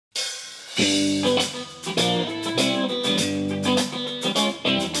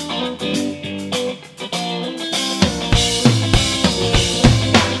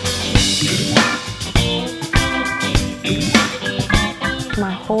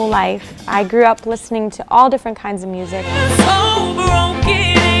My whole life, I grew up listening to all different kinds of music.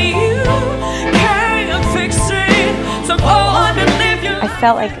 I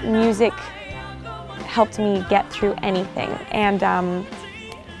felt like music helped me get through anything, and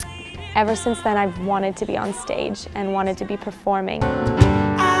ever since then I've wanted to be on stage and wanted to be performing.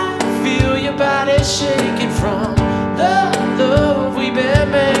 I feel your body shaking from the love we've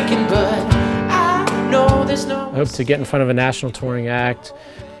been making, but I know there's no... I hope to get in front of a national touring act,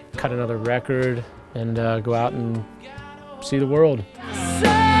 cut another record, and go out and see the world.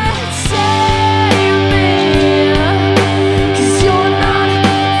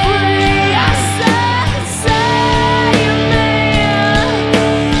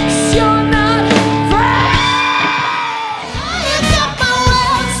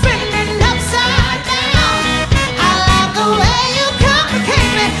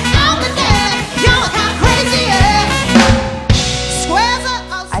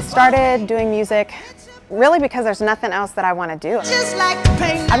 I started doing music really because there's nothing else that I want to do.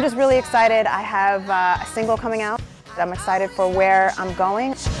 I'm just really excited. I have a single coming out. I'm excited for where I'm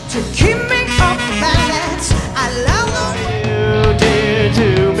going. To keep me off balance, I love what you did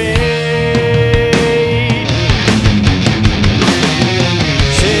to me.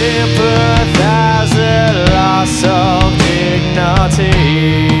 Sympathize the loss of dignity.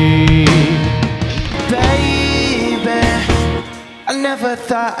 Baby, I never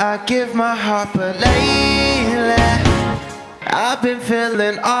thought I'd give my heart, but lately I've been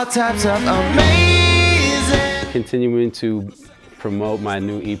feeling all types of amazing. Continuing to promote my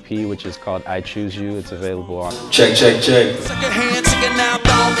new EP, which is called I Choose You. It's available on... Check. Suck a hand, take it now,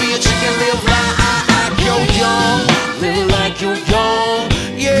 don't be a chicken, live like you're young. Live like you're young,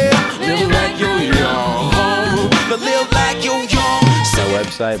 yeah. Live like you're young, but live like you're young. My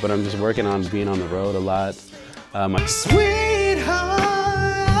website, but I'm just working on being on the road a lot. Sweetheart,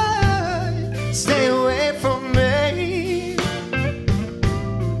 stay away from me.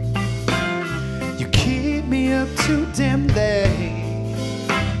 You keep me up too damn late,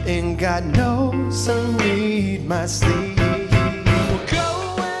 and God knows I need my sleep.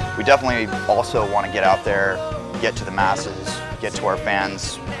 We definitely also want to get out there, get to the masses, get to our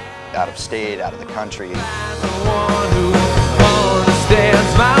fans out of state, out of the country. The one who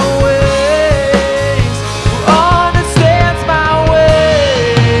understands my ways, who understands my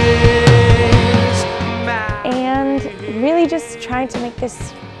ways. And really just trying to make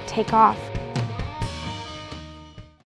this take off.